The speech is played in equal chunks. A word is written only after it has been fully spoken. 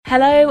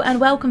Hello and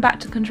welcome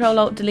back to Control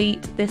Alt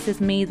Delete. This is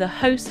me, the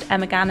host,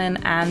 Emma Gannon,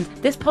 and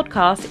this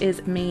podcast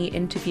is me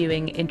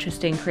interviewing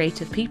interesting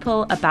creative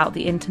people about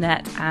the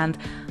internet and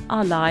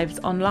our lives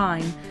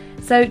online.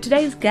 So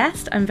today's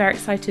guest, I'm very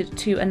excited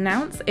to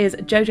announce, is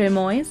Jojo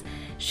Moyes.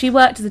 She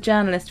worked as a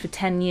journalist for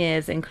 10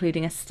 years,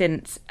 including a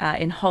stint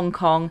in Hong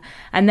Kong,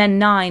 and then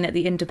 9 at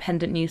the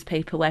Independent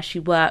newspaper, where she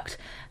worked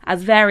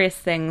as various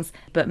things,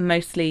 but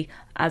mostly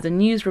as a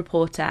news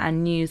reporter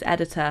and news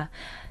editor.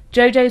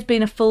 Jojo's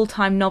been a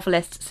full-time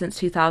novelist since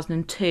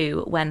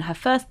 2002, when her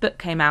first book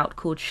came out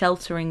called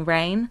Sheltering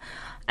Rain,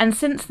 and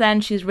since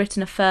then she's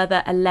written a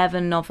further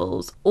 11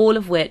 novels, all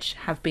of which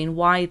have been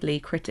widely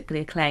critically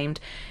acclaimed.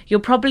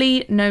 You'll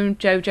probably know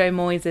Jojo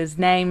Moyes'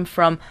 name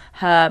from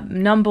her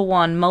number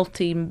one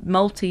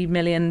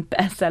multi-million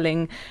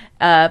best-selling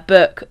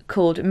book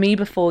called Me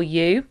Before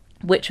You,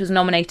 which was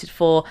nominated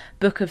for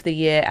Book of the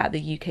Year at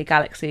the UK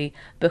Galaxy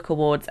Book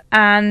Awards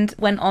and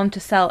went on to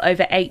sell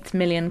over 8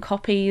 million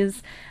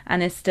copies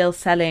and is still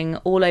selling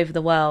all over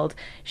the world.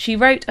 She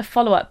wrote a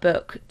follow-up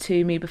book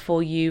to Me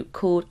Before You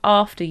called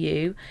After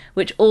You,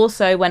 which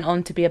also went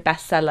on to be a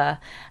bestseller.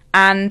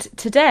 And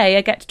today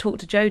I get to talk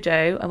to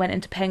Jojo. I went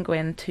into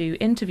Penguin to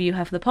interview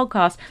her for the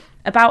podcast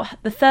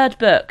about the third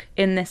book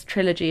in this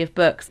trilogy of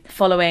books,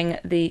 following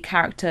the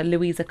character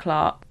Louisa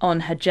Clark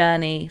on her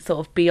journey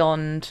sort of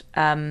beyond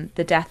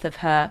the death of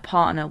her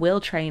partner Will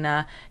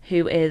Traynor,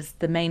 who is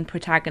the main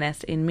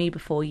protagonist in Me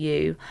Before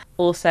You.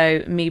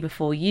 Also, Me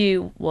Before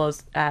You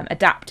was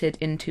adapted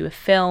into a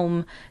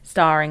film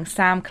starring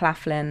Sam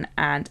Claflin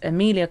and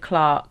Emilia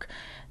Clarke,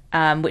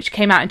 which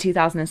came out in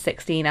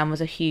 2016 and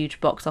was a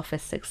huge box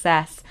office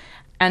success.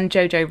 And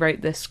Jojo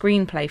wrote the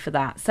screenplay for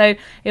that. So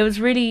it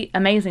was really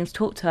amazing to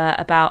talk to her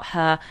about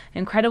her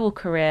incredible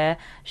career.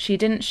 She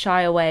didn't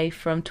shy away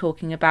from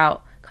talking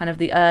about kind of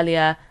the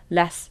earlier,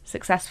 less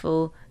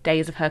successful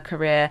days of her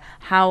career,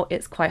 how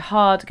it's quite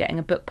hard getting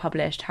a book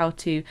published, how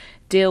to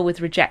deal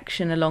with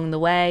rejection along the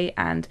way,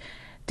 and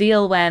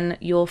deal when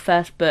your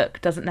first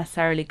book doesn't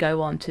necessarily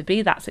go on to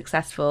be that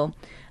successful.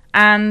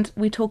 And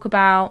we talk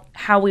about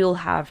how we all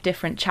have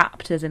different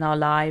chapters in our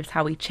lives,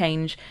 how we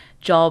change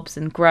jobs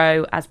and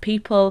grow as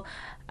people.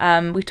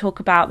 We talk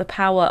about the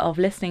power of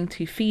listening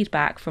to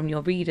feedback from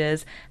your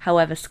readers,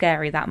 however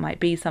scary that might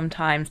be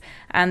sometimes,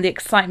 and the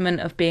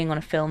excitement of being on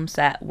a film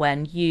set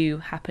when you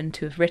happen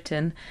to have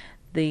written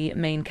the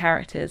main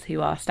characters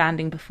who are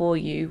standing before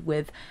you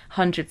with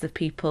hundreds of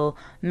people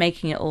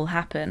making it all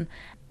happen.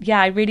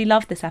 Yeah, I really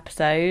loved this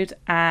episode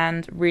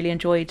and really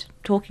enjoyed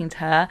talking to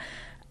her.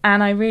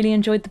 And I really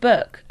enjoyed the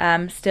book.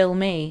 Still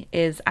Me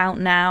is out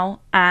now,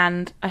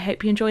 and I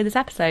hope you enjoy this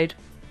episode.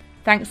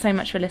 Thanks so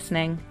much for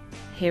listening.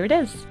 Here it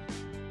is.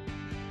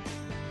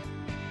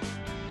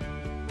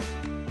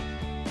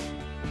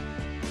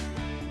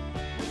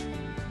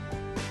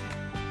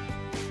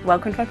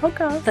 Welcome to my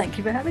podcast. Thank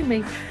you for having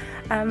me.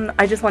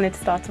 I just wanted to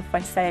start off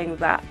by saying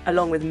that,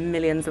 along with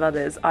millions of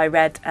others, I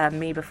read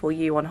Me Before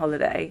You on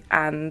holiday,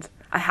 and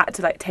I had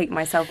to take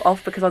myself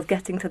off because I was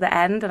getting to the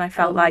end and I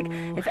felt like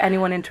if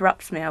anyone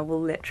interrupts me, I will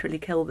literally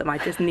kill them. I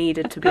just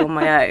needed to be on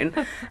my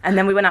own. And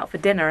then we went out for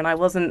dinner and I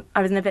was in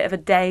a bit of a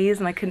daze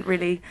and I couldn't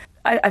really,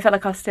 I felt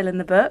like I was still in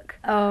the book.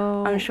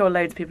 Oh. I'm sure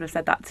loads of people have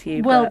said that to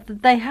you. Well,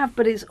 they have,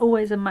 but it's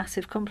always a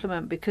massive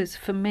compliment because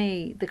for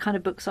me, the kind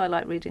of books I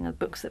like reading are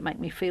books that make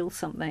me feel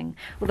something.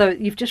 Although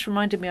you've just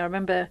reminded me, I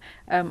remember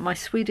my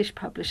Swedish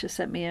publisher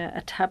sent me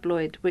a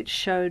tabloid which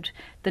showed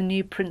the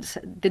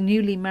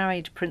newly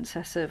married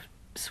princess of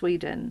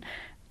Sweden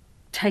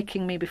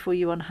taking Me Before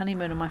You on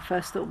honeymoon, and my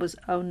first thought was,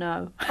 oh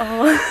no.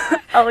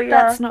 Oh yeah.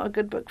 That's not a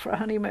good book for a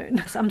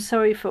honeymoon. I'm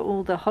sorry for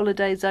all the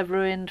holidays I've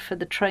ruined, for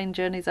the train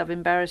journeys I've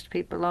embarrassed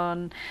people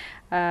on.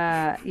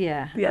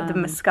 The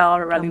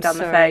mascara running down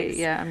the face.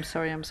 Yeah, I'm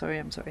sorry.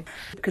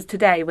 Because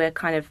today we're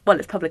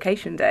it's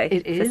publication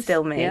day for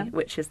Still Me, yeah.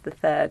 Which is the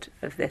third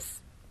of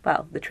this.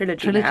 Well, the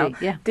trilogy now.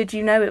 Yeah. Did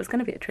you know it was going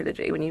to be a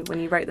trilogy when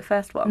you wrote the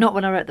first one? Not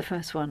when I wrote the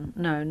first one.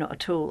 No, not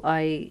at all.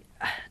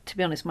 To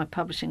be honest, my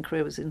publishing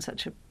career was in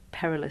such a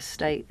perilous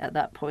state at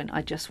that point.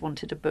 I just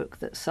wanted a book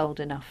that sold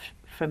enough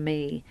for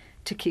me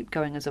to keep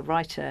going as a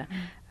writer.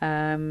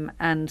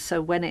 And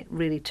so when it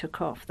really took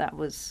off, that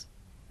was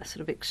a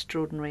sort of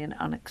extraordinary and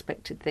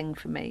unexpected thing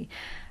for me.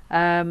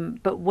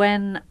 But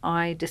when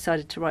I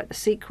decided to write the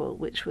sequel,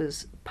 which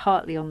was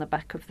partly on the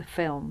back of the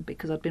film,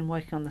 because I'd been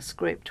working on the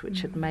script,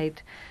 which had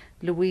made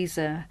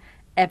Louisa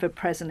ever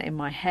present in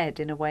my head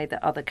in a way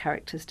that other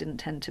characters didn't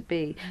tend to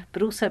be,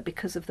 but also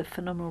because of the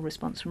phenomenal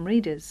response from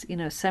readers. You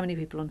know, so many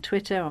people on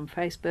Twitter, on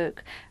Facebook,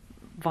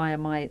 via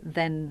my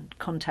then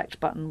contact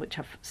button, which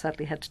I've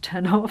sadly had to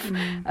turn off,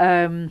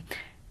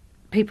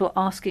 people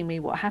asking me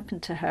what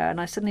happened to her,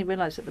 and I suddenly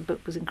realised that the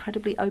book was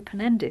incredibly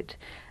open-ended.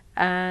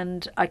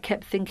 And I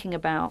kept thinking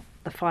about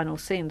the final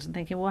scenes and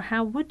thinking, well,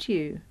 how would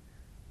you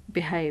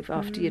behave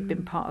after you'd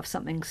been part of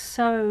something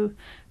so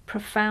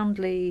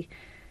profoundly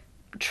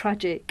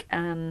tragic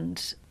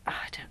and,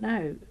 I don't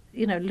know,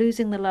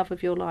 losing the love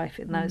of your life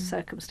in those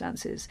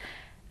circumstances.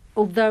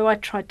 Although I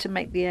tried to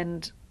make the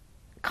end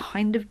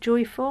kind of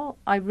joyful,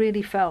 I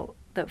really felt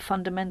that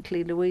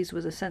fundamentally Louisa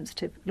was a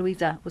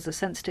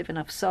sensitive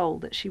enough soul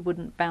that she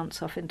wouldn't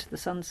bounce off into the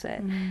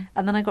sunset.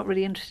 And then I got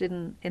really interested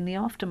in the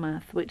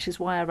aftermath, which is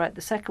why I wrote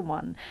the second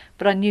one.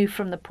 But I knew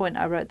from the point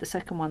I wrote the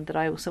second one that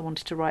I also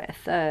wanted to write a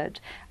third,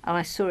 and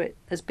I saw it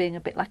as being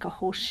a bit like a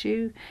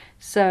horseshoe.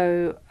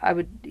 So I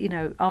would,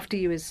 After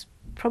You is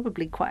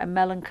probably quite a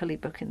melancholy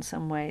book in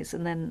some ways,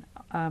 and then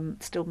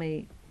Still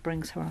Me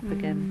brings her up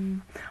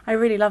again. I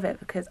really love it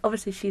because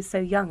obviously she's so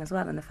young as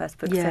well in the first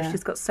book, so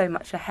she's got so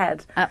much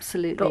ahead.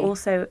 Absolutely. But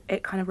also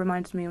it kind of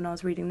reminded me when I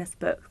was reading this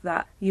book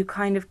that you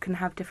kind of can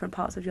have different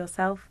parts of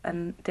yourself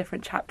and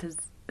different chapters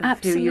of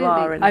who you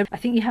are. And I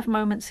think you have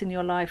moments in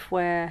your life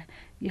where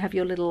you have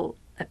your little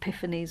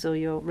epiphanies or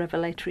your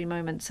revelatory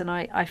moments, and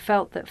I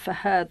felt that for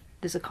her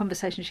there's a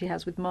conversation she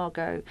has with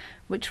Margot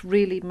which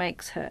really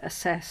makes her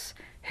assess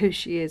who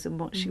she is and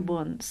what she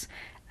wants.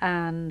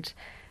 And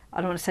I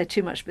don't want to say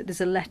too much, but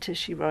there's a letter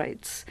she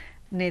writes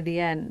near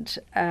the end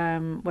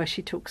where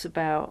she talks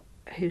about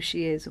who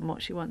she is and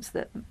what she wants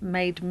that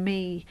made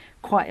me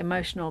quite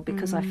emotional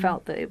because I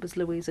felt that it was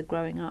Louisa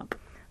growing up.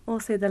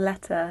 Also, the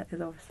letter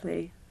is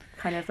obviously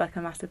kind of like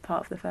a massive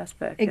part of the first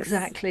book.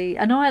 Exactly.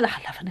 And I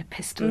love an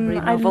epistolary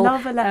novel. I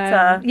love a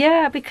letter.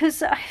 Yeah,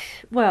 because,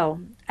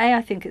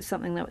 I think it's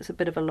something that was a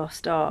bit of a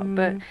lost art,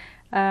 but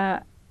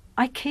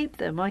I keep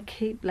them. I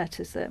keep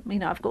letters that,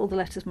 I've got all the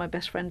letters my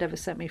best friend ever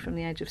sent me from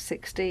the age of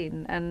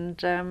 16,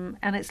 and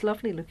it's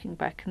lovely looking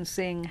back and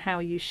seeing how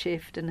you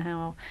shift and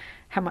how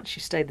much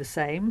you stay the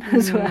same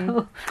as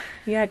well.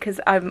 Yeah, because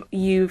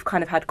you've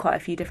kind of had quite a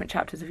few different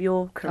chapters of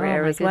your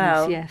career as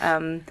well. Yes.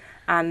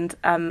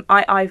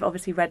 I've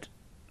obviously read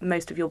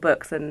most of your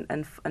books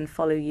and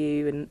follow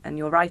you and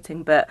your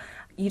writing, but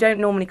you don't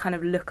normally kind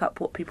of look up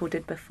what people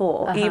did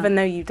before, even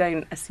though you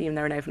don't assume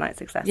they're an overnight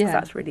success, because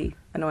that's really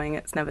annoying.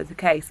 It's never the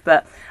case.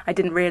 But I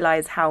didn't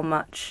realise how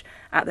much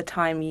at the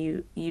time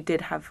you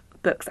did have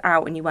books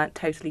out and you weren't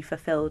totally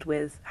fulfilled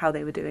with how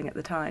they were doing at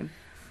the time.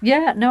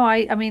 Yeah, no,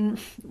 I mean,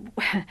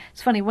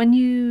 it's funny, when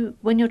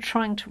you're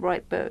trying to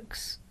write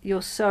books,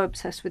 you're so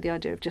obsessed with the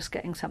idea of just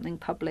getting something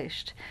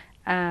published.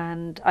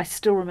 And I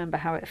still remember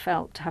how it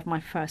felt to have my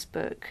first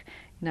book,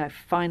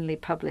 finally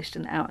published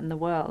and out in the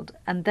world.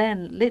 And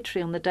then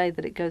literally on the day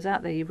that it goes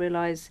out there, you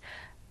realise,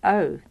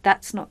 oh,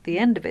 that's not the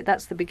end of it.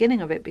 That's the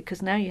beginning of it,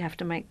 because now you have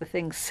to make the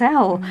thing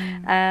sell.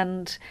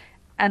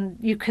 And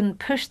you can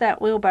push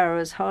that wheelbarrow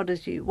as hard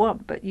as you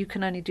want, but you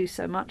can only do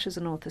so much as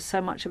an author.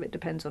 So much of it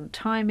depends on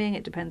timing,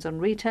 it depends on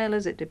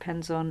retailers, it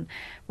depends on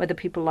whether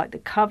people like the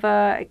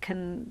cover. It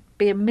can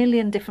be a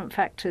million different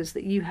factors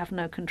that you have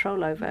no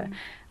control over.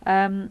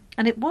 And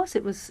it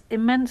was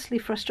immensely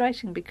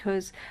frustrating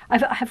because I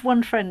have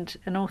one friend,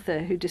 an author,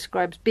 who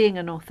describes being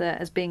an author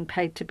as being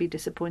paid to be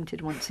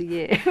disappointed once a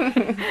year.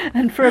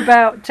 And for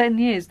about 10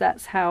 years,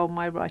 that's how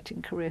my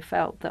writing career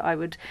felt, that I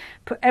would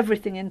put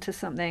everything into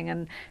something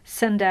and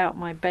send out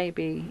my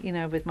baby,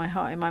 with my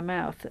heart in my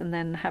mouth, and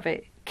then have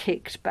it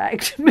kicked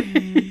back to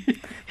me.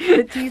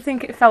 But do you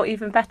think it felt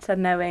even better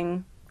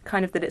knowing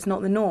kind of that it's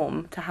not the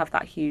norm to have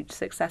that huge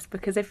success?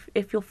 Because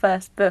if your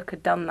first book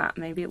had done that,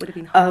 maybe it would have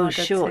been harder. Oh,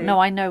 sure. No,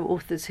 I know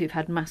authors who've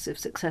had massive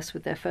success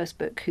with their first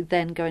book who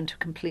then go into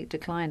complete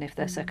decline if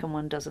their second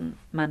one doesn't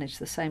manage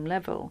the same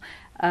level.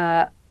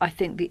 I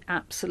think the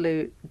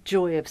absolute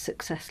joy of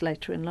success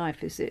later in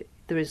life is that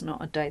there is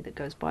not a day that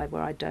goes by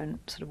where I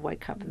don't sort of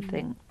wake up and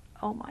think,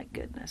 oh my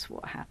goodness,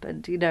 what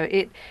happened?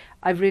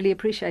 I really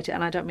appreciate it,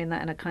 and I don't mean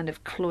that in a kind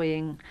of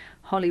cloying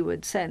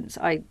Hollywood sense.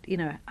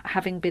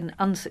 Having been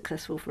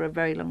unsuccessful for a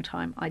very long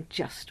time, I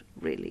just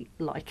really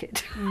like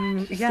it.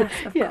 Yes,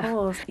 of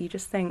course. You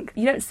just think,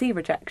 you don't see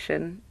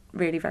rejection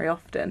really very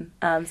often.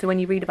 So when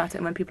you read about it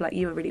and when people like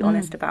you are really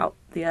honest about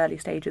the early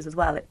stages as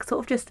well, it sort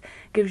of just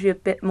gives you a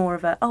bit more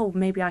of a, oh,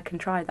 maybe I can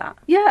try that.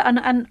 Yeah,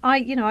 and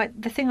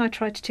the thing I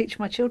try to teach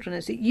my children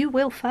is that you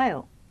will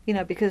fail.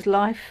 Because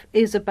life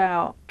is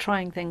about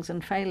trying things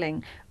and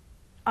failing.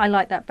 I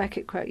like that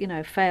Beckett quote,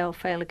 fail,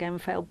 fail again,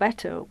 fail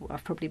better.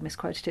 I've probably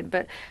misquoted him,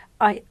 but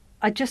I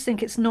just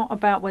think it's not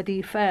about whether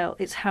you fail,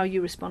 it's how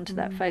you respond to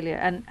that failure.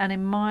 And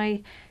in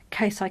my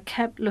case, I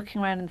kept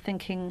looking around and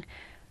thinking,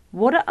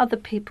 what are other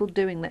people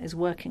doing that is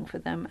working for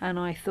them? And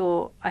I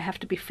thought, I have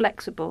to be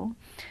flexible.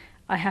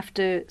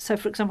 So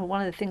for example,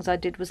 one of the things I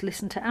did was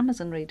listen to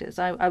Amazon readers.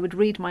 I would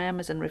read my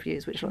Amazon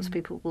reviews, which lots of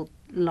people will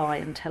lie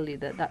and tell you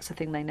that that's a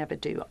thing they never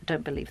do.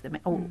 Don't believe them.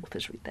 All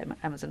authors read their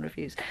Amazon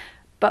reviews.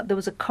 But there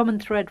was a common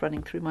thread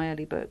running through my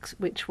early books,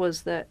 which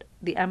was that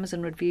the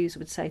Amazon reviews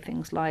would say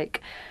things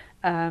like,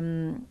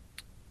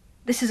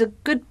 this is a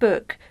good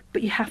book,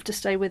 but you have to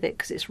stay with it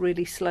because it's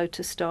really slow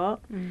to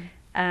start.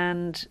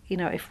 And,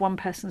 if one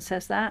person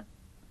says that,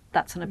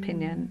 that's an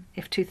opinion.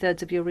 If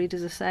 2/3 of your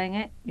readers are saying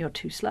it, you're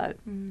too slow.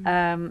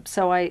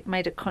 So I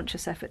made a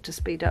conscious effort to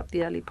speed up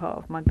the early part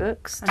of my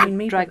books.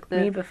 Me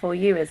Before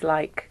You is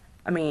like,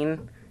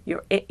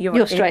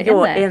 you're straight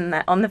in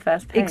there on the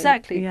first page.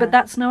 Exactly, but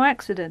that's no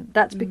accident.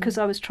 That's because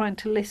I was trying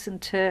to listen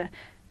to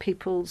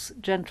people's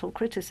gentle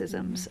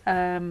criticisms.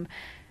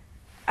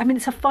 I mean,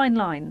 it's a fine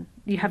line.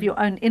 You have your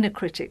own inner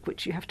critic,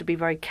 which you have to be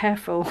very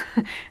careful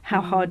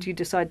how hard you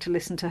decide to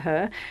listen to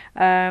her.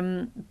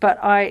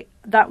 But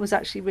that was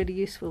actually really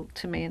useful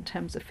to me in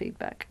terms of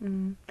feedback.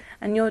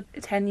 And your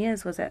 10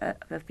 years, was it,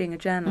 of being a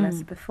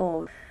journalist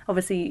before?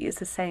 Obviously, it's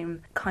the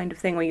same kind of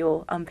thing where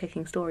you're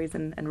unpicking stories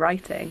and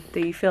writing. Do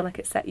you feel like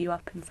it set you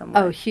up in some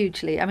way? Oh,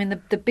 hugely. I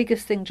mean, the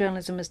biggest thing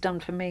journalism has done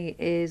for me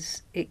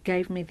is it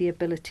gave me the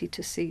ability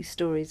to see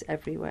stories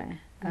everywhere.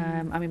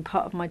 I mean,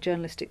 part of my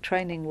journalistic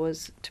training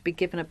was to be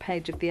given a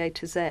page of the A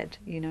to Z.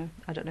 You know,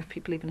 I don't know if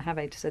people even have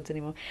A to Zs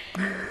anymore.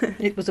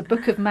 It was a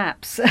book of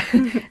maps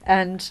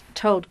and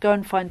told, go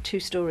and find 2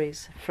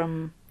 stories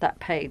from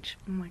that page.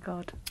 Oh my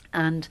God.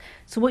 And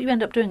so what you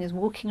end up doing is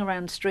walking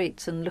around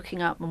streets and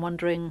looking up and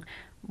wondering,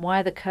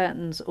 why are the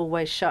curtains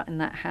always shut in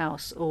that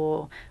house?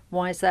 Or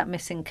why is that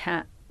missing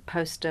cat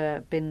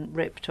poster been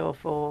ripped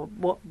off? Or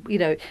what, you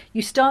know,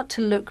 you start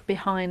to look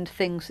behind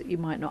things that you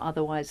might not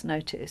otherwise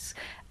notice.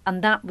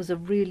 And that was a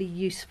really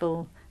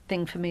useful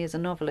thing for me as a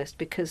novelist,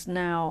 because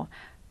now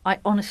I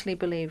honestly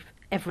believe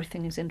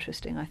everything is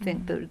interesting. I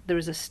think that there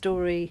is a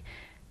story,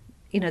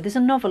 you know, there's a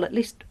novel, at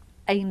least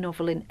a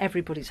novel in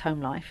everybody's home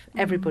life.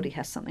 Everybody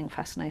has something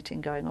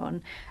fascinating going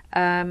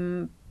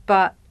on.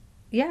 But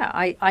yeah,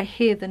 I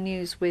hear the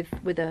news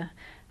with a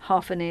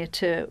half an ear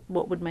to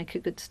what would make a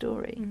good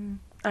story.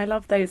 I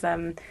love those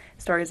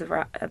stories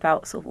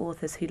about sort of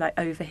authors who like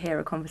overhear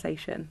a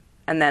conversation.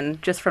 And then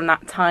just from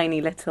that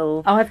tiny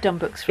little... Oh, I've done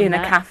books from in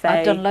that. a cafe.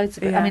 I've done loads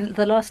of it. Yeah. I mean,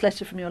 The Last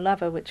Letter from Your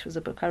Lover, which was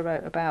a book I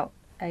wrote about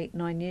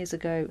 8-9 years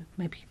ago,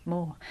 maybe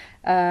more,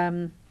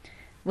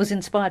 was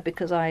inspired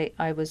because I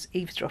was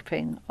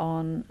eavesdropping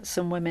on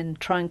some women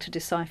trying to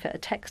decipher a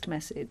text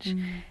message.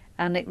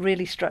 And it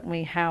really struck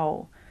me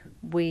how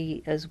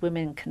we as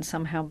women can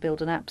somehow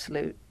build an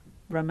absolute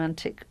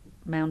romantic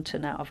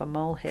mountain out of a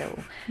molehill,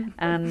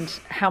 and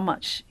how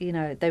much, you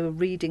know, they were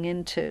reading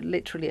into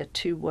literally a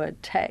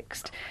 2-word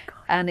text.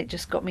 And it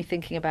just got me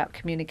thinking about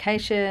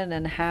communication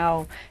and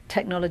how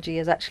technology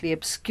has actually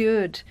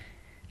obscured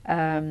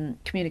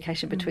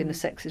communication between the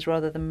sexes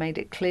rather than made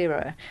it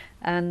clearer.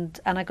 And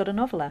I got a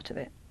novel out of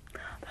it.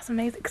 That's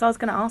amazing, because I was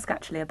going to ask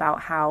actually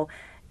about how,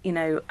 you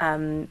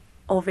know,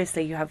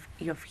 obviously you have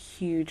a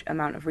huge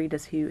amount of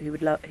readers who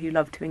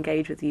love to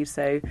engage with you,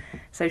 so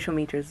social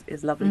media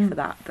is lovely for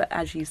that. But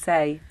as you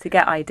say, to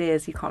get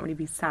ideas, you can't really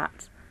be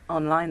sat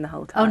online the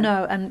whole time. Oh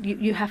no, and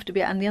you have to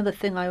be. And the other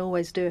thing I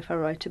always do if I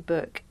write a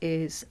book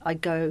is I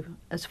go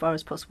as far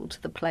as possible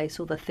to the place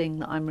or the thing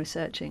that I'm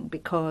researching,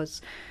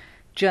 because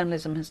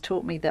journalism has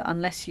taught me that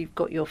unless you've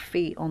got your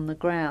feet on the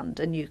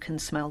ground and you can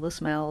smell the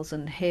smells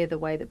and hear the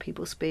way that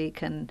people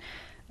speak and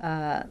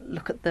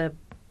look at the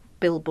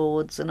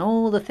billboards and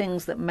all the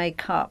things that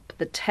make up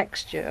the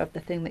texture of the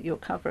thing that you're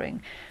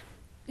covering,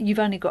 you've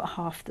only got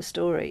half the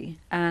story.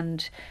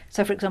 And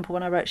so, for example,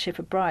 when I wrote Ship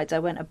of Brides, I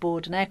went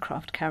aboard an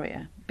aircraft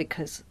carrier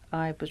because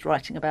I was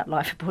writing about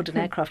life aboard an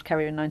aircraft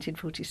carrier in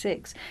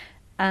 1946.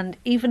 And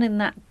even in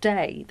that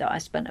day that I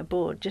spent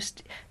aboard,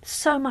 just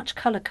so much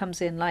colour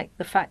comes in, like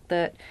the fact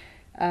that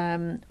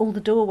all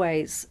the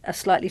doorways are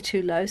slightly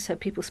too low, so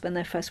people spend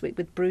their first week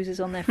with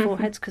bruises on their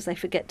foreheads because they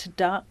forget to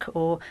duck,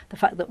 or the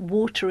fact that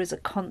water is a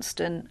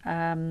constant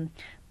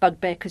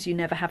bugbear because you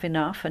never have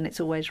enough and it's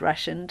always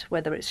rationed,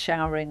 whether it's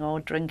showering or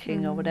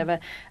drinking or whatever.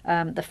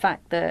 The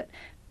fact that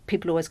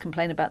people always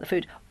complain about the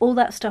food. All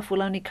that stuff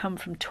will only come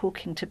from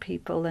talking to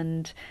people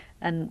and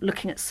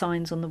looking at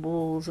signs on the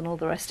walls and all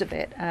the rest of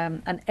it.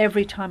 And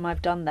every time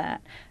I've done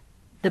that,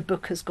 the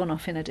book has gone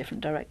off in a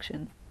different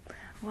direction.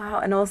 Wow,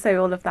 and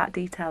also all of that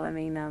detail. I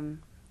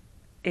mean,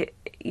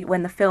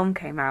 when the film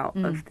came out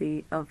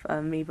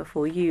of Me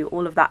Before You,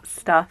 all of that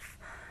stuff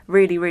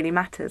really, really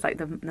matters, like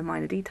the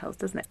minor details,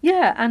 doesn't it?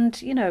 Yeah,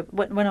 and you know,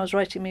 when I was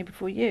writing Me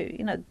Before You,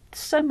 you know,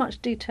 so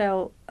much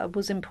detail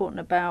was important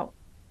about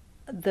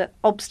the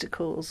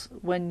obstacles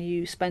when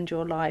you spend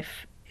your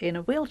life in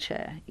a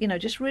wheelchair. You know,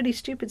 just really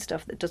stupid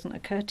stuff that doesn't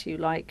occur to you,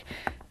 like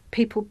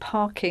people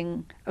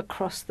parking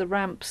across the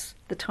ramps,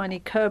 the tiny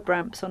curb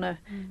ramps on a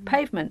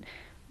pavement.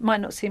 Might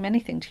not seem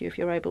anything to you if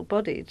you're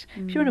able-bodied.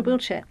 If you're in a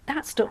wheelchair,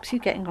 that stops you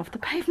getting off the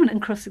pavement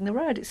and crossing the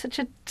road. It's such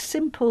a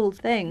simple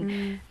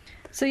thing.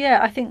 So yeah,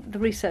 I think the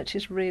research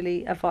is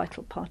really a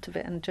vital part of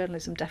it, and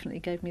journalism definitely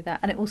gave me that.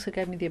 And it also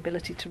gave me the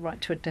ability to write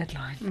to a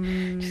deadline,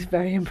 which is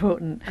very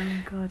important.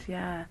 Oh God,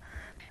 yeah.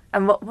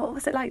 And what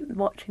was it like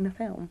watching the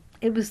film?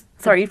 It was...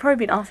 Sorry, you've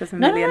probably been asked this a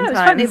million times. No,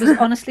 it was fun. It was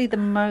honestly the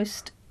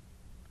most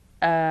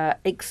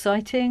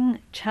exciting,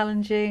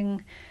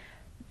 challenging,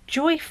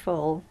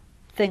 joyful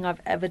thing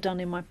I've ever done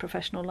in my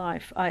professional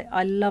life.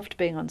 I loved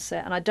being on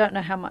set, and I don't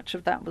know how much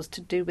of that was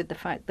to do with the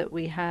fact that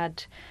we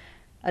had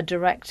a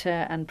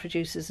director and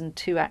producers and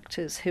 2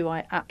 actors who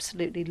I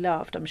absolutely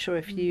loved. I'm sure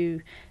if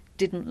you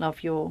didn't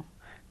love your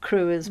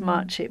crew as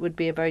much, it would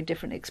be a very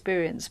different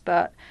experience.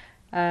 But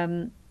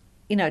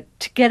you know,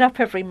 to get up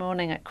every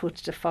morning at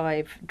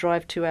 4:45,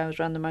 drive 2 hours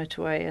around the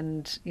motorway,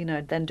 and you know,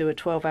 then do a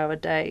 12-hour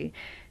day,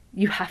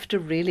 you have to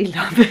really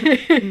love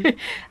it.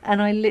 And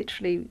I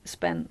literally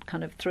spent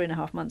kind of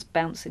 3.5 months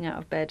bouncing out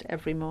of bed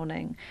every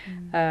morning.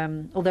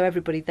 Although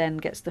everybody then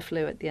gets the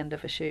flu at the end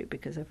of a shoot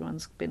because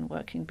everyone's been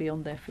working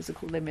beyond their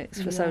physical limits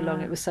for so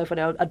long. It was so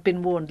funny. I'd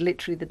been warned,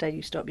 literally the day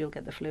you stop, you'll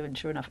get the flu. And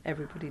sure enough,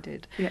 everybody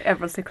did. Yeah,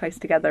 everyone's so close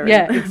together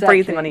and exactly.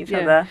 breathing on each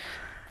other.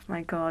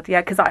 My God.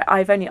 Yeah, because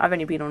I've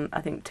only been on,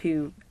 I think,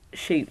 2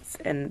 shoots,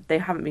 and they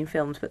haven't been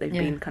filmed, but they've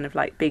been kind of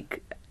like big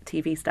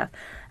TV stuff.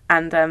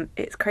 And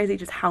it's crazy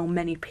just how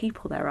many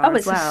people there are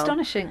as well. Oh, it's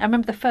astonishing. I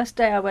remember the first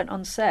day I went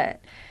on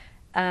set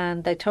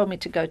and they told me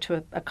to go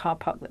to a car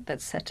park that they'd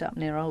set up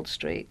near Old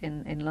Street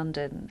in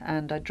London.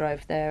 And I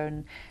drove there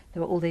and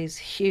there were all these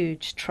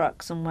huge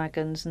trucks and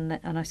wagons. And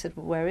I said,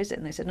 well, where is it?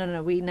 And they said,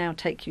 no, we now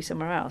take you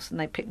somewhere else. And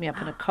they picked me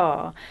up in a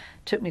car,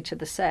 took me to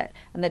the set.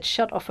 And they'd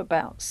shut off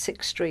about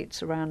 6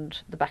 streets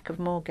around the back of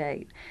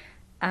Moorgate.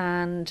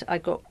 And I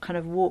got kind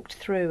of walked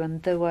through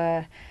and there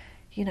were,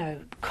 you know,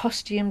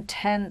 costume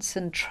tents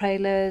and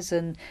trailers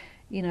and,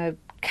 you know,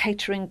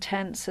 catering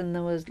tents, and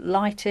there was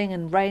lighting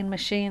and rain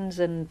machines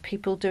and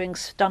people doing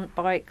stunt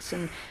bikes,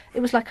 and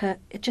it was like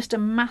just a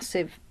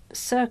massive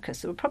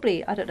circus. There were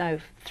probably, I don't know,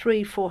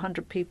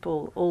 300-400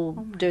 people all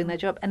doing their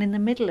job, and in the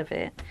middle of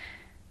it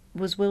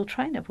was Will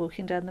Traynor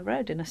walking down the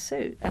road in a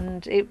suit,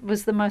 and it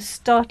was the most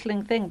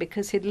startling thing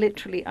because he'd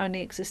literally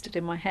only existed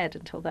in my head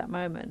until that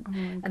moment.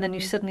 And then you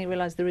suddenly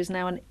realise there is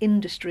now an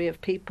industry of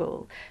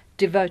people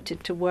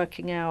devoted to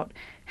working out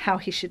how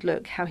he should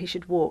look, how he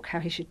should walk, how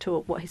he should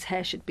talk, what his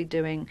hair should be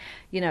doing,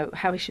 you know,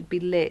 how he should be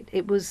lit.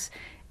 It was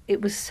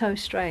so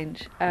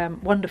strange,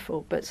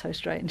 wonderful, but so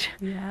strange.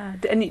 Yeah,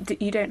 and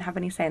you don't have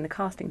any say in the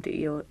casting, do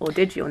you, or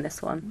did you on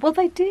this one? Well,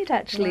 they did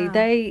actually.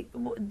 Wow.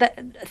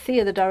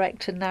 Thea, the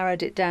director,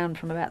 narrowed it down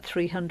from about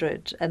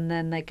 300, and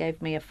then they gave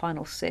me a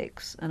final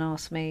 6 and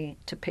asked me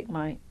to pick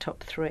my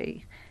top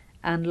 3.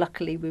 And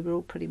luckily, we were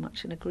all pretty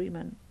much in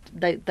agreement.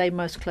 They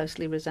most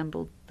closely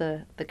resembled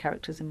the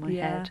characters in my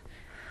head.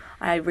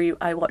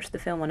 I watched the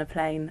film on a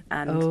plane,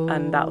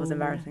 and that was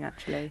embarrassing,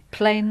 actually.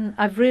 Plane.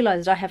 I've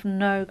realised I have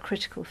no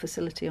critical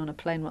facility on a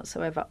plane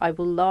whatsoever. I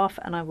will laugh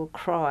and I will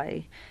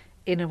cry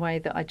in a way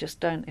that I just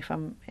don't if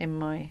I'm in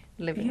my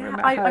living room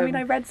at home. I mean,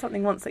 I read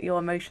something once that your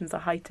emotions are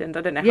heightened.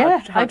 I don't know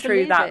how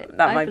true that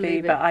might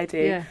be, but I do.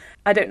 Yeah.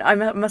 I don't. I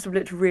must have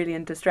looked really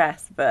in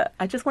distress, but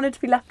I just wanted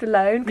to be left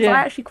alone because I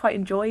actually quite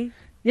enjoy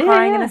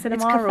crying in a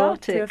cinema or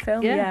to a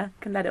film. Yeah,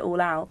 can let it all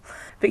out.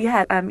 But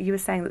yeah, you were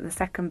saying that the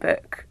second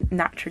book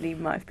naturally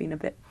might have been a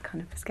bit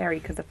kind of scary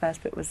because the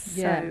first book was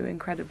so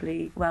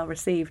incredibly well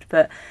received.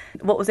 But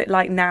what was it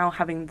like now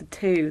having the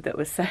 2 that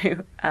was so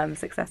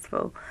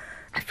successful?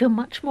 I feel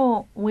much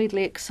more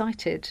weirdly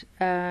excited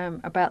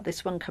about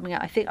this one coming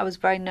out. I think I was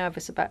very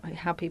nervous about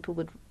how people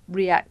would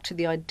react to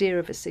the idea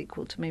of a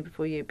sequel to Me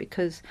Before You,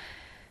 because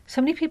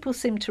so many people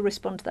seem to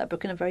respond to that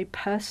book in a very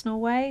personal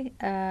way.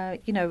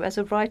 You know, as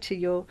a writer,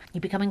 you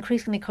become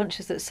increasingly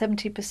conscious that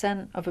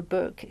 70% of a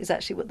book is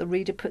actually what the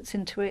reader puts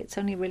into it. It's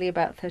only really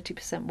about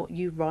 30% what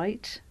you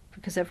write,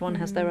 because everyone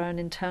has their own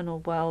internal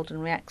world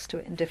and reacts to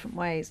it in different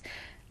ways.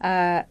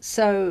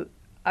 So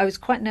I was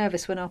quite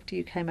nervous when After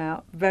You came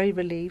out, very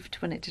relieved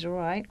when it did all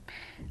right.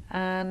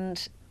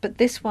 But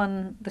this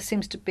one, there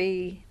seems to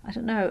be, I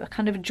don't know, a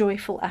kind of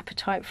joyful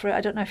appetite for it.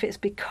 I don't know if it's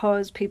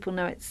because people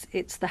know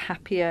it's the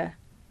happier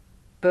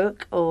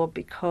book or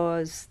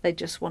because they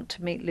just want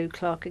to meet Lou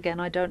Clark again.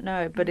 I don't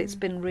know, but it's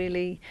been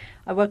really,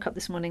 I woke up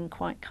this morning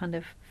quite kind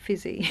of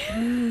fizzy.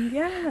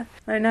 Yeah,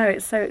 I know,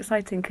 it's so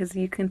exciting because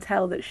you can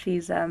tell that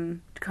she's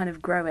kind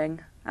of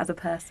growing as a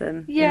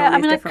person in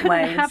all these different ways.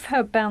 I couldn't have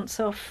her bounce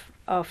off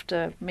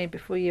after Me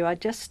Before You. I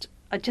just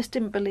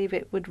didn't believe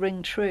it would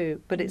ring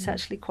true, but it's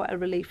actually quite a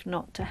relief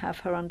not to have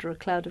her under a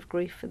cloud of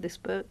grief for this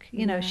book.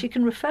 You know, she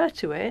can refer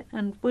to it,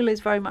 and Will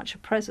is very much a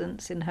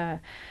presence in her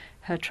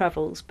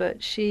travels,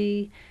 but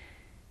she's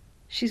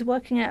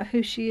working out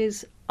who she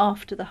is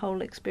after the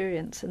whole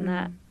experience,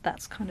 and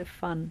that's kind of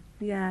fun.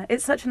 Yeah,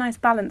 it's such a nice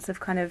balance of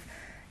kind of,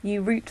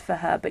 you root for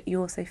her, but you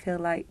also feel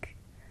like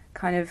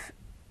kind of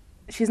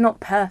she's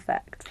not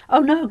perfect. Oh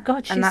no,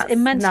 God, she's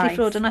immensely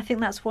flawed, and I think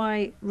that's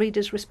why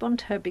readers respond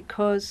to her,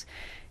 because,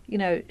 you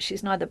know,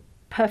 she's neither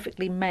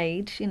perfectly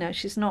made, you know,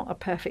 she's not a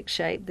perfect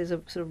shape. There's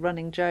a sort of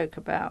running joke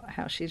about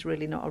how she's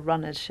really not a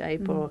runner's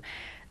shape, or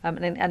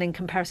and in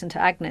comparison to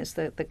Agnes,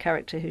 the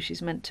character who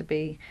she's meant to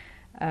be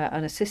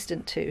an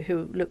assistant to,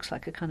 who looks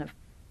like a kind of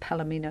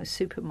Palomino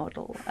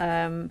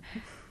supermodel.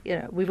 You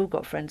know, we've all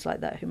got friends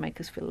like that who make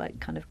us feel like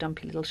kind of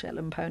dumpy little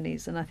Shetland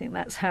ponies, and I think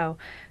that's how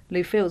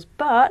Lou feels.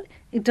 But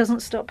it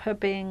doesn't stop her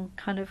being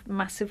kind of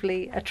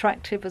massively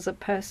attractive as a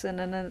person,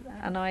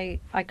 and I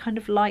kind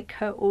of like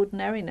her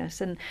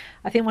ordinariness. And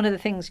I think one of the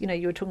things, you know,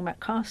 you were talking about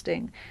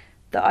casting,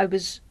 that I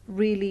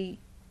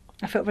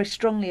felt very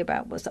strongly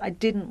about was that I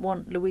didn't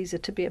want Louisa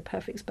to be a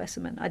perfect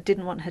specimen. I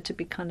didn't want her to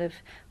be kind of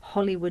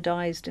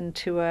Hollywoodized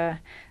into a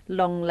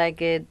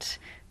long-legged,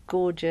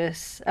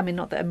 gorgeous, I mean,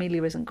 not that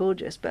Amelia isn't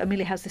gorgeous, but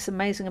Amelia has this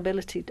amazing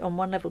ability on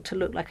one level to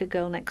look like a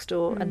girl next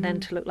door and then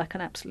to look like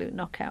an absolute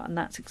knockout, and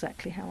that's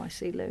exactly how I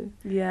see Lou.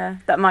 Yeah,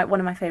 one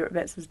of my favourite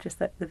bits was just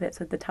the bits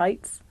with the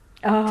tights.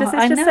 Oh, It's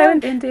I just know.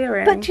 so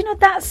endearing. But you know,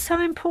 that's so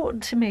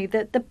important to me,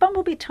 that the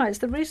bumblebee tights,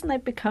 the reason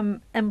they've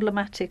become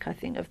emblematic, I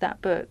think, of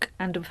that book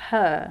and of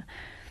her,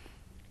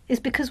 is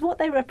because what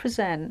they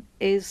represent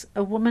is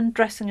a woman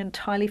dressing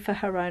entirely for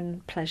her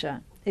own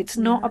pleasure. It's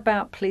not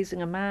about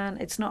pleasing a man.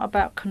 It's not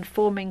about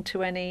conforming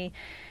to any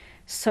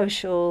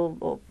social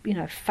or, you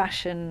know,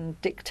 fashion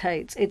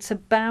dictates. It's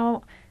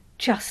about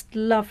just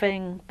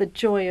loving the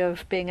joy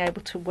of being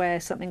able to wear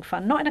something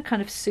fun, not in a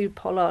kind of Sue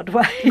Pollard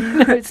way.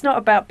 It's not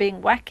about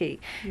being wacky.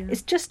 Yeah.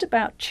 It's just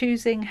about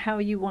choosing how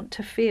you want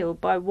to feel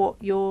by what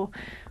you're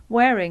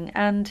wearing.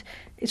 And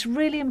it's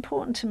really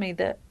important to me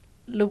that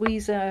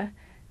Louisa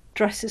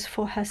dresses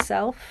for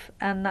herself,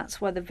 and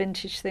that's why the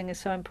vintage thing is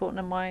so important,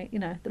 and why, you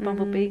know, the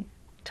bumblebee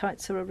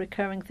tights are a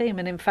recurring theme.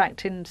 And in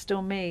fact, in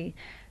Still Me,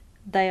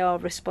 they are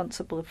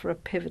responsible for a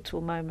pivotal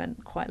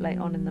moment quite late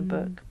on in the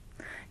book.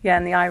 Yeah,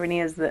 and the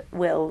irony is that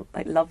Will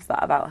loves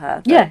that about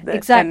her.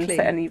 Exactly.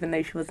 And even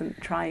though she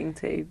wasn't trying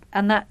to.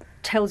 And that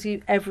tells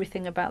you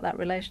everything about that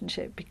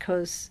relationship,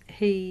 because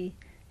he's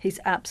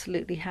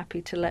absolutely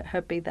happy to let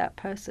her be that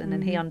person,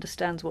 and he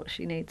understands what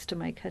she needs to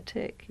make her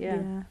tick.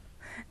 Yeah.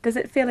 Does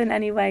it feel in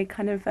any way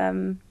kind of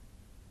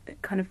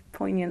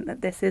poignant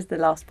that this is the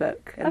last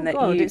book, and it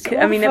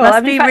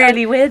must be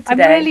really weird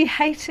today. I'm really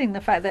hating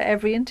the fact that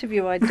every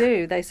interview I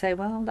do, they say,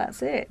 "Well,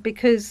 that's it,"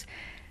 because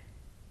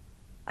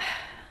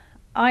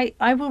I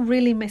will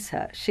really miss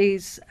her.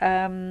 She's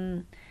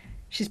been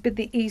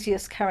the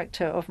easiest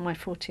character of my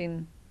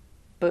 14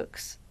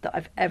 books that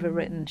I've ever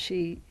written.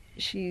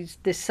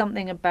 There's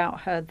something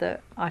about her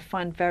that I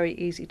find very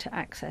easy to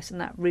access, and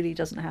that really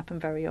doesn't happen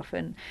very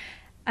often.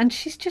 And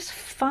she's just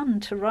fun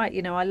to write.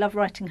 You know, I love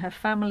writing her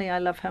family. I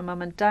love her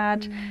mum and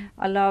dad.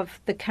 I love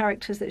the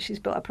characters that she's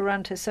built up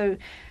around her. So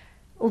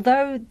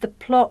although the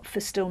plot for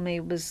Still Me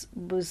was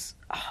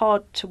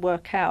hard to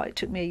work out, it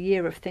took me a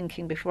year of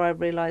thinking before I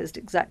realised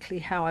exactly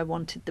how I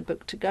wanted the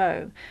book to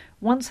go.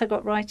 Once I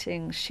got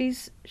writing,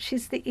 she's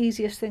the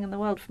easiest thing in the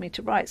world for me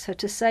to write. So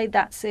to say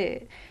that's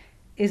it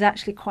is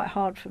actually quite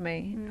hard for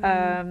me,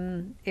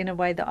 in a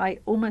way that I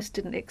almost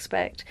didn't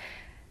expect.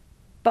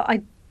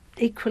 But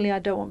equally, I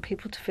don't want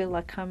people to feel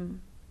like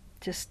I'm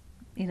just,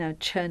 you know,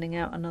 churning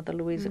out another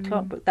Louisa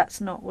Clark book.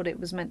 That's not what it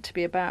was meant to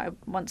be about.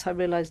 Once I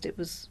realised it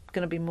was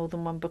going to be more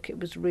than one book, it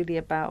was really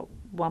about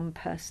one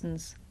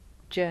person's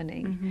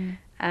journey.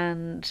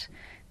 And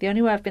the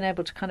only way I've been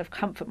able to kind of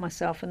comfort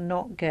myself and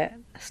not get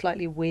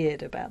slightly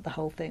weird about the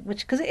whole thing,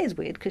 which, because it is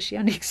weird because she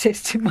only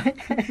exists in my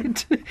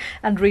head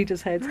and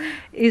readers' heads,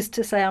 is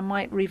to say I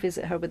might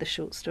revisit her with a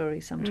short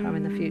story sometime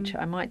in the future.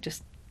 I might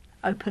just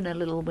open a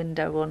little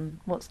window on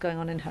what's going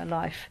on in her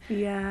life.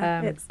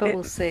 But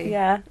we'll see.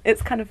 Yeah,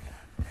 it's kind of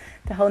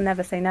the whole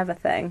never say never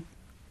thing.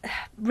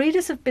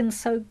 Readers have been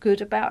so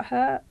good about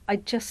her. I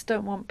just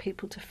don't want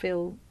people to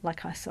feel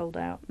like I sold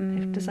out.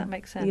 Does that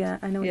make sense? Yeah,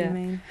 I know what you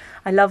mean.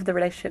 I love the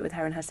relationship with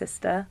her and her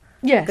sister.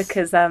 Yes.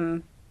 Because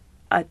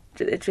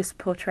it just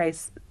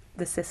portrays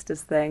the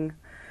sisters thing.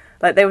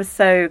 Like, they were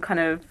so kind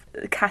of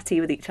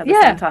catty with each other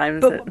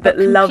sometimes, but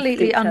loved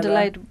completely each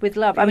underlaid other. with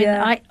love. I mean,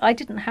 I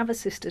didn't have a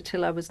sister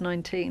till I was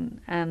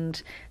 19,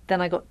 and then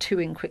I got two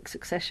in quick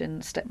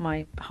succession,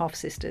 my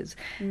half-sisters,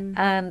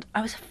 and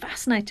I was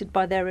fascinated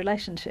by their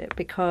relationship,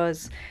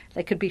 because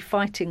they could be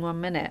fighting one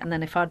minute, and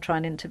then if I'd try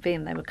and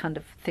intervene, they were kind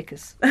of thick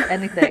as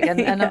anything,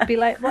 and I'd be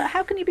like, well,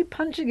 how can you be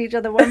punching each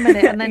other one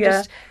minute and then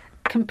just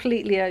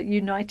completely a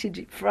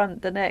united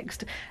front the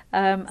next,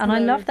 and I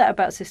love that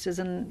about sisters.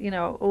 And, you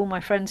know, all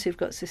my friends who've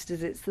got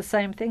sisters, it's the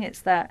same thing.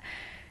 It's that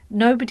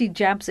nobody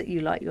jabs at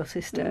you like your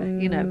sister,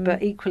 you know,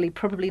 but equally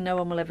probably no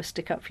one will ever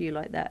stick up for you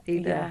like that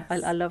either.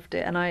 Yes. I loved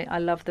it, and I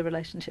love the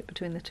relationship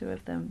between the two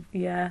of them.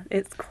 Yeah,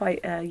 it's quite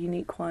a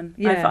unique one.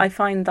 I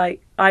find,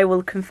 like, I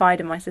will confide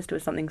in my sister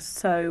with something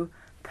so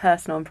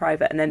personal and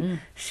private, and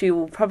then she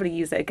will probably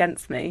use it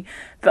against me.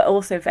 But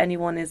also, if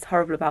anyone is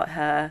horrible about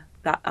her,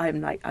 that I'm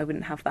like, I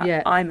wouldn't have that.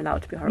 Yeah. I'm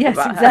allowed to be horrible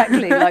about her. Yes,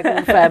 exactly, like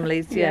all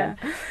families,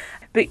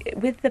 But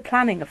with the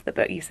planning of the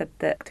book, you said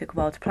that it took a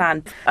while to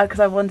plan. Because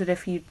I wondered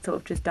if you sort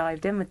of just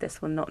dived in with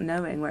this one, not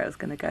knowing where it was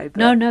going to go.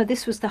 But... No,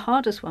 this was the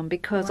hardest one,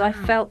 because I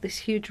felt this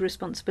huge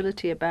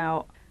responsibility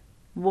about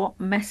what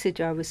message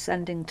I was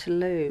sending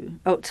to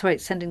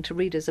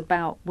readers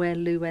about where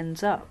Lou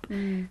ends up.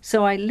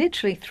 So I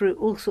literally threw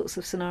all sorts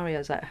of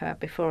scenarios at her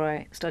before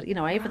I started. You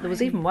know, there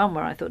was even one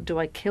where I thought, do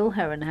I kill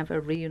her and have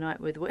her reunite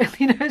with Will?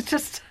 You know, it's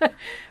just... But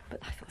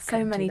I thought,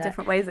 so many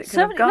different ways it could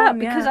have gone.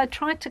 Because I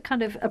tried to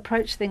kind of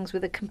approach things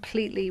with a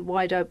completely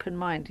wide open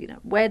mind. You know,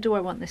 where do I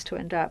want this to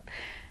end up?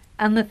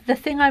 And the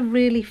thing I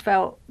really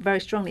felt very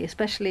strongly,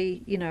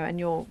 especially, you know,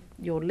 and your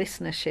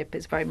listenership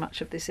is very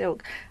much of this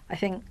ilk, I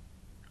think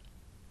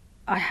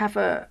I have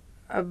a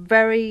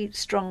very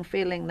strong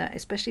feeling that,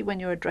 especially when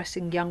you're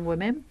addressing young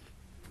women,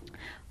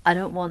 I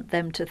don't want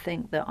them to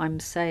think that I'm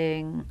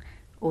saying,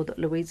 or that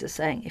Louisa's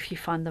saying, if you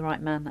find the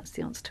right man, that's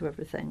the answer to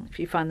everything. If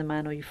you find the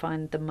man, or you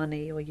find the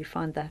money, or you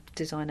find the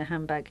designer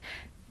handbag,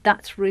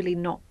 that's really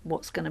not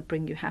what's going to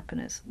bring you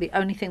happiness. The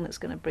only thing that's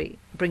going to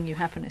bring you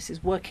happiness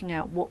is working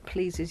out what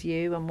pleases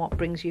you and what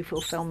brings you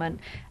fulfillment,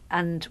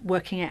 and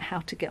working out how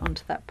to get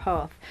onto that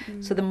path.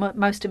 So the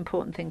most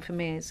important thing for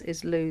me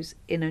is Lou's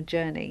inner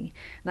journey.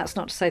 And that's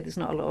not to say there's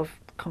not a lot of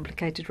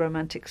complicated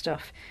romantic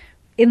stuff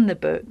in the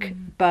book,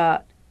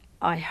 but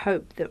I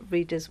hope that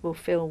readers will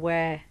feel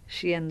where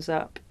she ends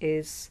up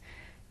is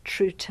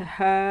true to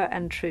her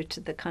and true to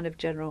the kind of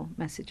general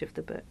message of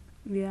the book.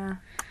 Yeah.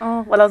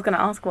 Oh, well, I was going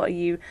to ask, what are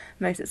you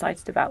most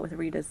excited about with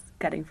readers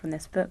getting from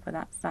this book? But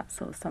that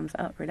sort of sums it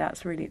up,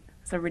 really.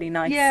 It's a really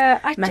nice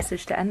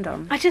message to end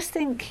on. I just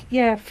think,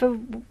 for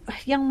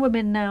young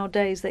women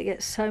nowadays, they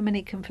get so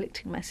many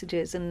conflicting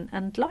messages,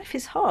 and life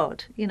is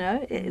hard,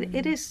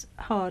 it is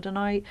hard. And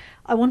I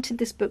wanted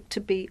this book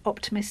to be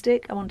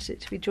optimistic, I wanted it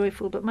to be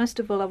joyful, but most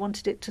of all, I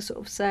wanted it to sort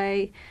of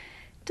say,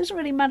 it doesn't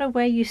really matter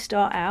where you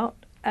start out.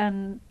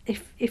 And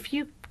if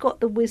you've got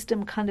the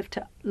wisdom kind of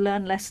to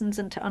learn lessons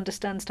and to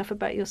understand stuff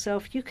about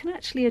yourself, you can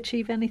actually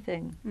achieve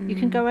anything. You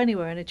can go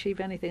anywhere and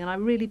achieve anything, and I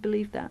really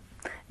believe that.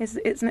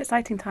 It's an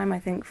exciting time, I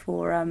think,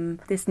 for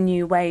this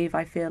new wave,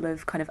 I feel,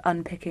 of kind of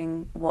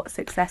unpicking what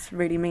success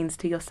really means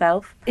to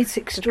yourself. It's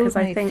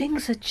extraordinary.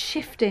 Things are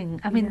shifting.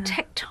 I mean,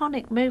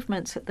 tectonic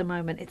movements at the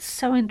moment. It's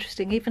so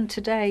interesting. Even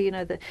today,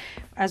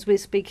 as we're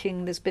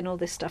speaking, there's been all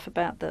this stuff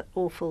about the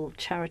awful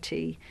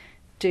charity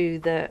do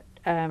that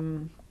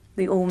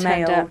the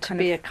all-male turned out to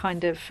be a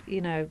kind of,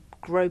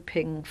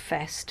 groping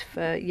fest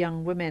for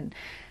young women.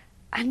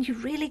 And you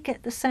really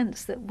get the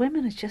sense that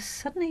women are just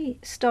suddenly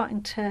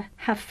starting to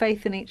have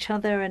faith in each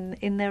other and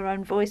in their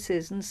own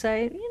voices and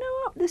say, you know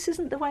what, this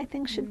isn't the way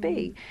things should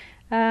be.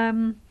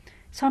 So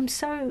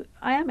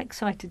I am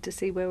excited to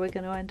see where we're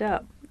going to end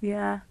up.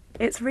 Yeah.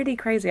 It's really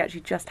crazy,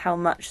 actually, just how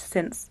much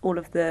since all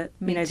of the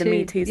the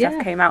Me Too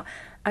stuff came out.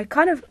 I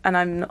kind of, and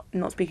I'm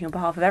not speaking on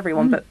behalf of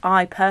everyone, but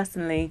I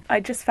personally,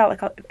 I just felt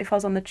like if I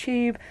was on the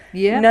tube,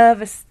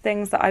 nervous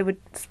things that I would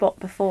spot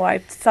before, I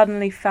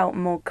suddenly felt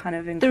more kind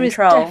of in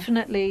control. There is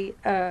definitely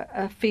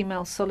a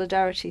female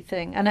solidarity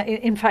thing. And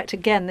in fact,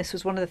 again, this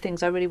was one of the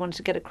things I really wanted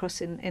to get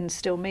across in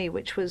Still Me,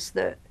 which was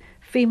that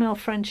female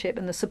friendship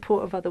and the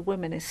support of other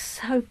women is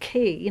so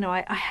key.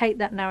 I hate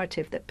that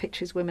narrative that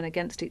pitches women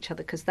against each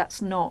other, because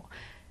that's not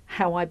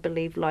how I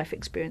believe life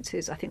experience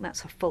is. I think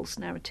that's a false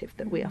narrative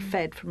that we are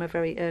fed from a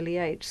very early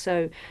age.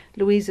 So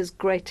Louisa's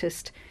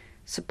greatest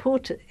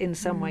support in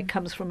some way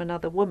comes from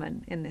another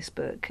woman in this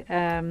book,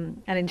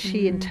 and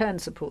she in turn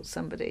supports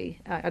somebody.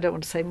 I don't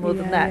want to say more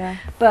than that,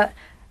 but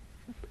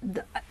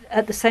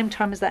at the same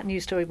time as that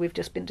news story we've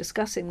just been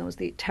discussing, there was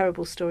the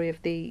terrible story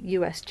of the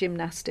US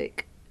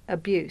gymnastic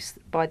abuse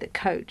by the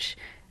coach,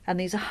 and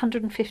these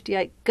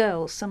 158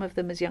 girls, some of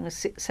them as young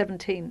as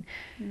 17,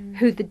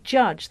 who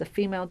the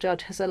female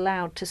judge, has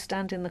allowed to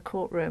stand in the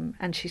courtroom,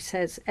 and she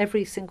says,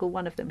 every single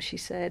one of them, she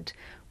said,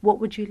 "What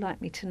would you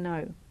like me to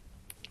know?"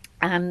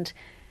 And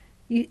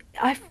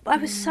I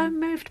was so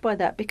moved by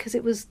that, because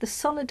it was the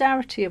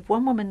solidarity of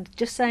one woman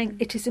just saying,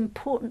 it is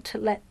important to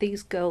let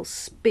these girls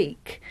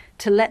speak,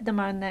 to let them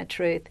own their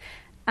truth.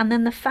 And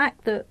then the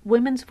fact that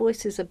women's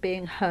voices are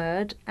being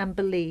heard and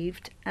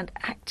believed and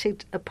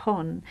acted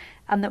upon,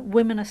 and that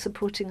women are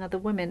supporting other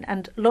women.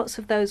 And lots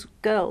of those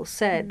girls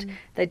said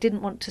they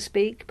didn't want to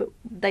speak, but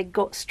they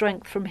got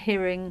strength from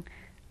hearing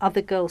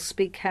other girls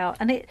speak out.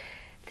 And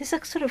there's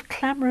a sort of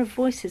clamour of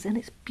voices, and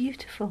it's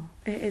beautiful.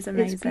 It is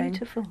amazing. It's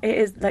beautiful. It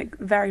is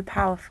very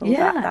powerful,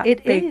 that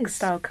it big is.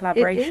 style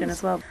collaboration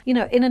as well.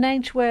 In an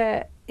age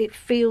where it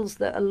feels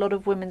that a lot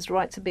of women's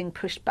rights are being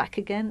pushed back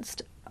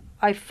against,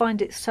 I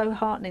find it so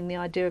heartening, the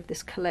idea of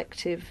this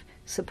collective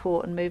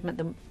support and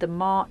movement, the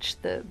march,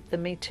 the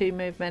Me Too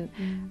movement.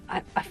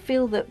 I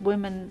feel that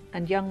women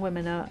and young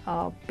women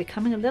are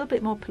becoming a little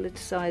bit more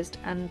politicised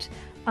and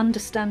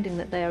understanding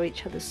that they are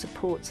each other's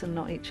supports and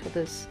not each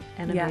other's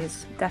enemies.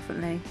 Yes,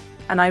 definitely.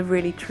 And I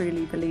really,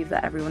 truly believe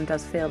that everyone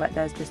does feel like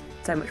there's just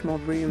so much more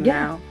room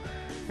now,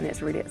 and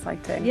it's really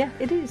exciting. Yeah,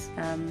 it is.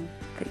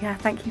 But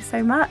thank you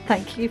so much.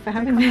 Thank you for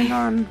having me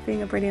on,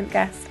 being a brilliant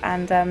guest.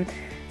 And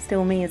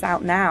Still Me is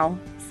out now,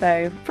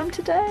 so from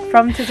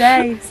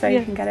today, so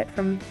you can get it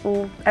from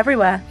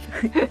everywhere.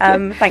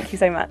 Thank you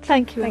so much.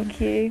 Thank you.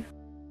 Thank you.